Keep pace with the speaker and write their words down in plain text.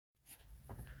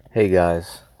Hey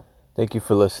guys, thank you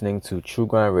for listening to True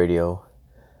Grind Radio.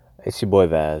 It's your boy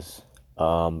Vaz.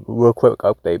 Real quick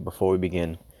update before we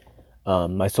begin.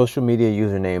 My social media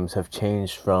usernames have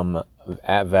changed from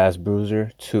at Vaz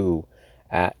Bruiser to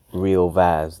at Real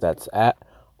Vaz. That's at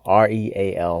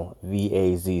REALVAZZ.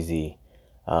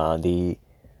 The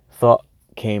thought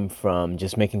came from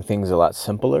just making things a lot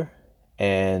simpler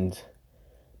and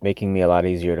making me a lot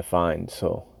easier to find.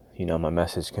 So, my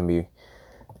message can be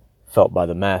felt by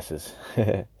the masses.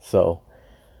 So,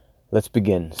 let's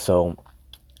begin. So,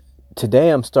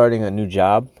 today I'm starting a new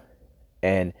job,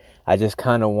 and I just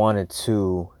kind of wanted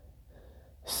to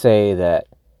say that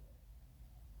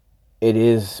it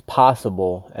is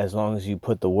possible as long as you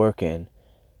put the work in.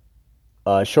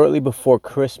 Shortly before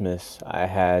Christmas, I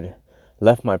had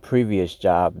left my previous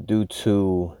job due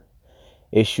to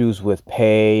issues with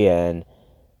pay and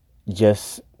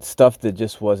just stuff that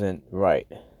just wasn't right.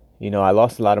 I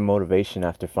lost a lot of motivation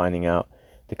after finding out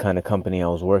the kind of company I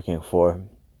was working for.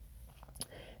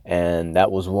 And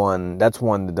that's one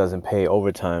that doesn't pay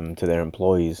overtime to their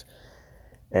employees,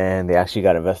 and they actually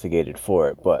got investigated for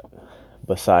it. But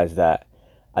besides that,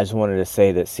 I just wanted to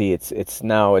say that, see, it's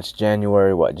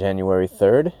January, January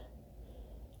 3rd,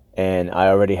 and I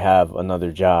already have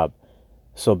another job.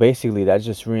 So basically that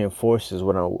just reinforces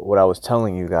what I was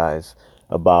telling you guys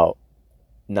about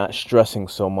not stressing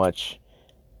so much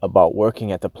about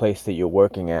working at the place that you're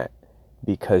working at,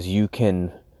 because you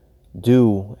can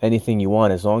do anything you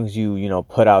want as long as you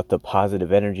put out the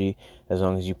positive energy, as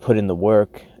long as you put in the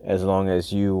work, as long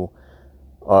as you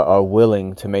are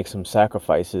willing to make some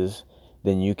sacrifices.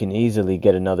 Then you can easily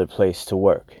get another place to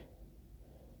work.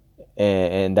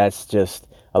 And that's just,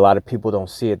 a lot of people don't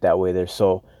see it that way.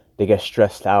 They get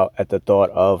stressed out at the thought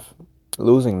of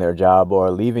losing their job or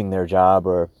leaving their job,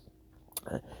 or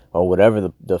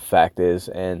whatever the fact is,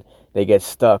 and they get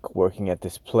stuck working at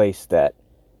this place that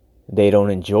they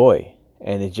don't enjoy,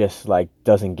 and it just like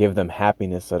doesn't give them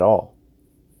happiness at all.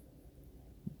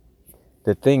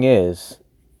 The thing is,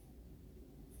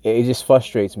 it just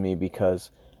frustrates me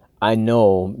because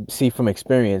from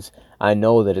experience, I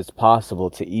know that it's possible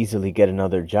to easily get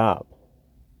another job.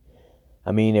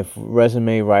 I mean, if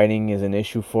resume writing is an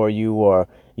issue for you, or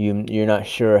you're not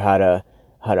sure how to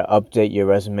update your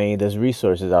resume, there's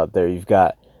resources out there. You've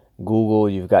got Google,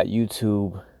 you've got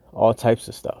YouTube, all types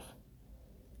of stuff.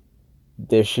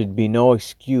 There should be no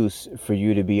excuse for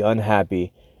you to be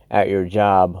unhappy at your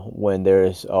job when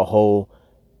there's a whole,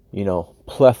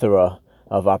 plethora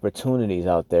of opportunities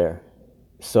out there.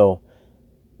 So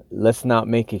let's not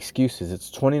make excuses. It's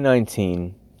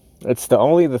 2019. It's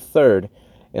the third,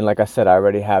 and like I said, I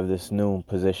already have this new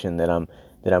position that I'm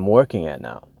working at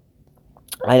now.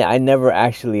 I never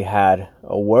actually had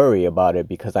a worry about it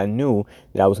because I knew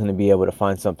that I was going to be able to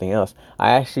find something else.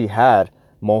 I actually had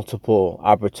multiple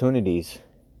opportunities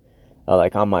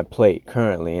like on my plate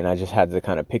currently, and I just had to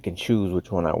kind of pick and choose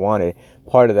which one I wanted.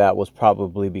 Part of that was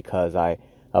probably because I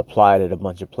applied at a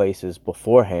bunch of places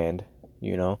beforehand,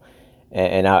 you know,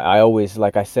 and I always,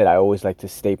 like I said, I always like to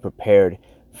stay prepared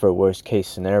for worst case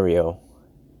scenario,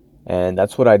 and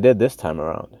that's what I did this time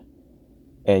around.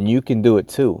 And you can do it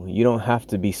too. You don't have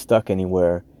to be stuck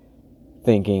anywhere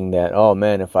thinking that, oh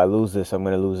man, if I lose this, I'm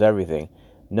going to lose everything.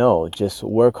 No, just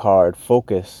work hard,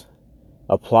 focus,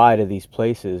 apply to these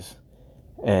places,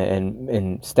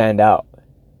 and stand out.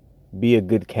 Be a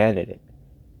good candidate.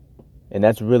 And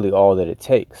that's really all that it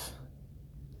takes.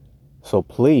 So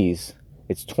please,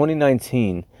 it's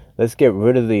 2019. Let's get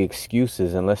rid of the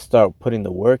excuses and let's start putting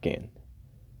the work in.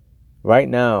 Right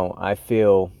now, I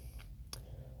feel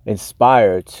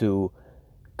inspired to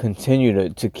continue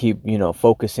to keep,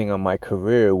 focusing on my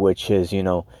career, which is,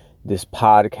 this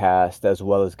podcast, as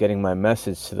well as getting my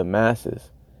message to the masses.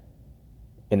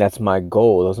 And that's my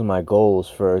goal. Those are my goals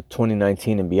for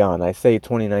 2019 and beyond. I say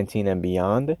 2019 and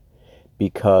beyond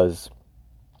because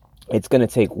it's going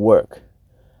to take work.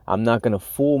 I'm not going to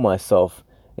fool myself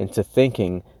into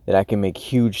thinking that I can make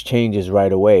huge changes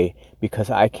right away, because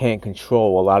I can't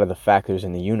control a lot of the factors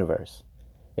in the universe.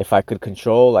 If I could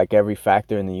control like every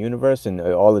factor in the universe and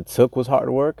all it took was hard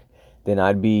work, then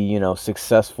I'd be,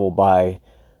 successful by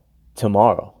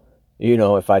tomorrow.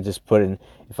 If I just put in,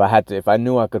 if I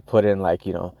knew I could put in like,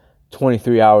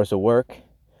 23 hours of work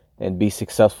and be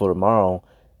successful tomorrow,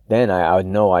 then I would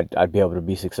know I'd be able to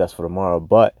be successful tomorrow.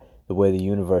 But the way the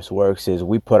universe works is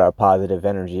we put our positive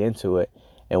energy into it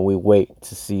and we wait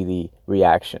to see the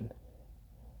reaction.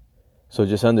 So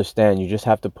just understand, you just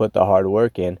have to put the hard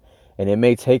work in, and it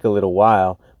may take a little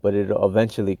while, but it'll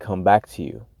eventually come back to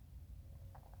you.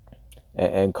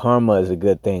 And karma is a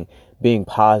good thing. Being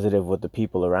positive with the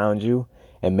people around you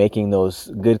and making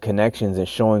those good connections and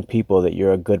showing people that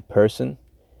you're a good person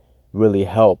really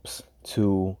helps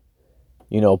to,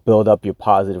 build up your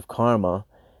positive karma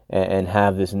and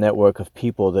have this network of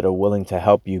people that are willing to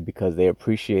help you because they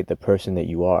appreciate the person that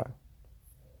you are.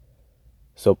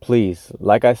 So please,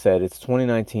 like I said, it's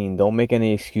 2019. Don't make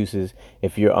any excuses.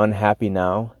 If you're unhappy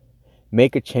now,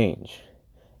 make a change.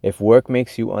 If work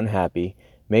makes you unhappy,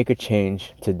 make a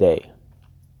change today.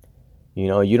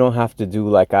 You don't have to do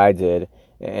like I did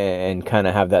and kind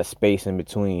of have that space in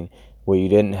between where you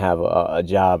didn't have a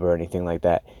job or anything like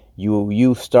that.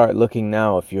 You start looking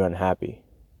now if you're unhappy.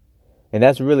 And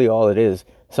that's really all it is.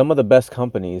 Some of the best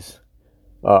companies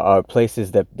are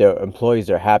places that their employees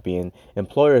are happy, and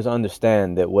employers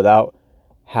understand that without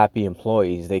happy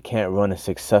employees, they can't run a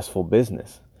successful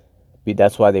business.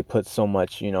 That's why they put so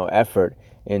much, effort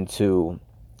into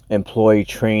employee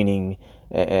training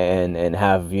and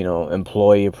have,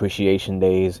 employee appreciation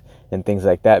days and things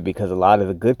like that, because a lot of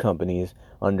the good companies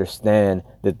understand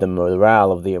that the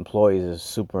morale of the employees is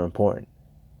super important.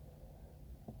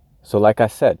 So like I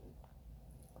said,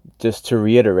 just to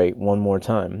reiterate one more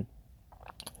time,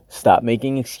 stop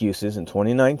making excuses in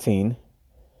 2019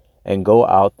 and go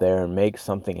out there and make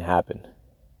something happen.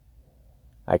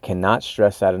 I cannot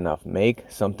stress that enough. Make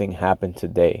something happen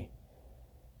today.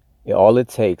 All it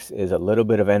takes is a little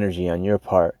bit of energy on your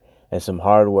part and some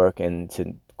hard work, and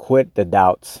to quit the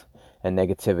doubts and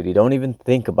negativity. Don't even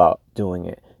think about doing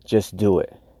it. Just do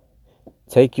it.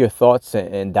 Take your thoughts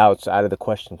and doubts out of the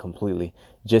question completely.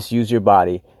 Just use your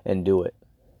body and do it.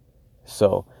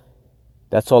 So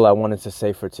that's all I wanted to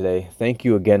say for today. Thank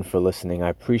you again for listening. I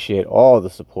appreciate all the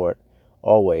support,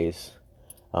 always.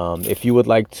 If you would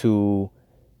like to,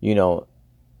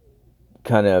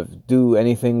 kind of do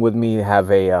anything with me, have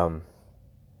a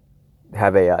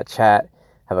chat,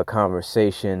 have a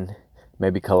conversation,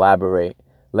 maybe collaborate,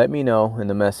 let me know in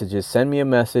the messages. Send me a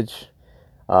message.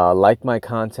 Like my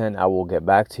content, I will get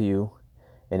back to you.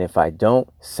 And if I don't,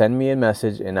 send me a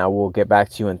message and I will get back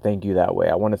to you and thank you that way.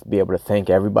 I want to be able to thank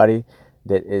everybody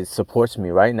that supports me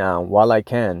right now while I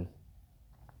can.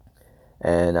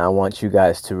 And I want you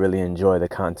guys to really enjoy the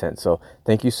content. So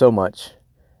thank you so much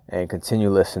and continue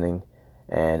listening.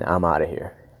 And I'm out of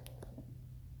here.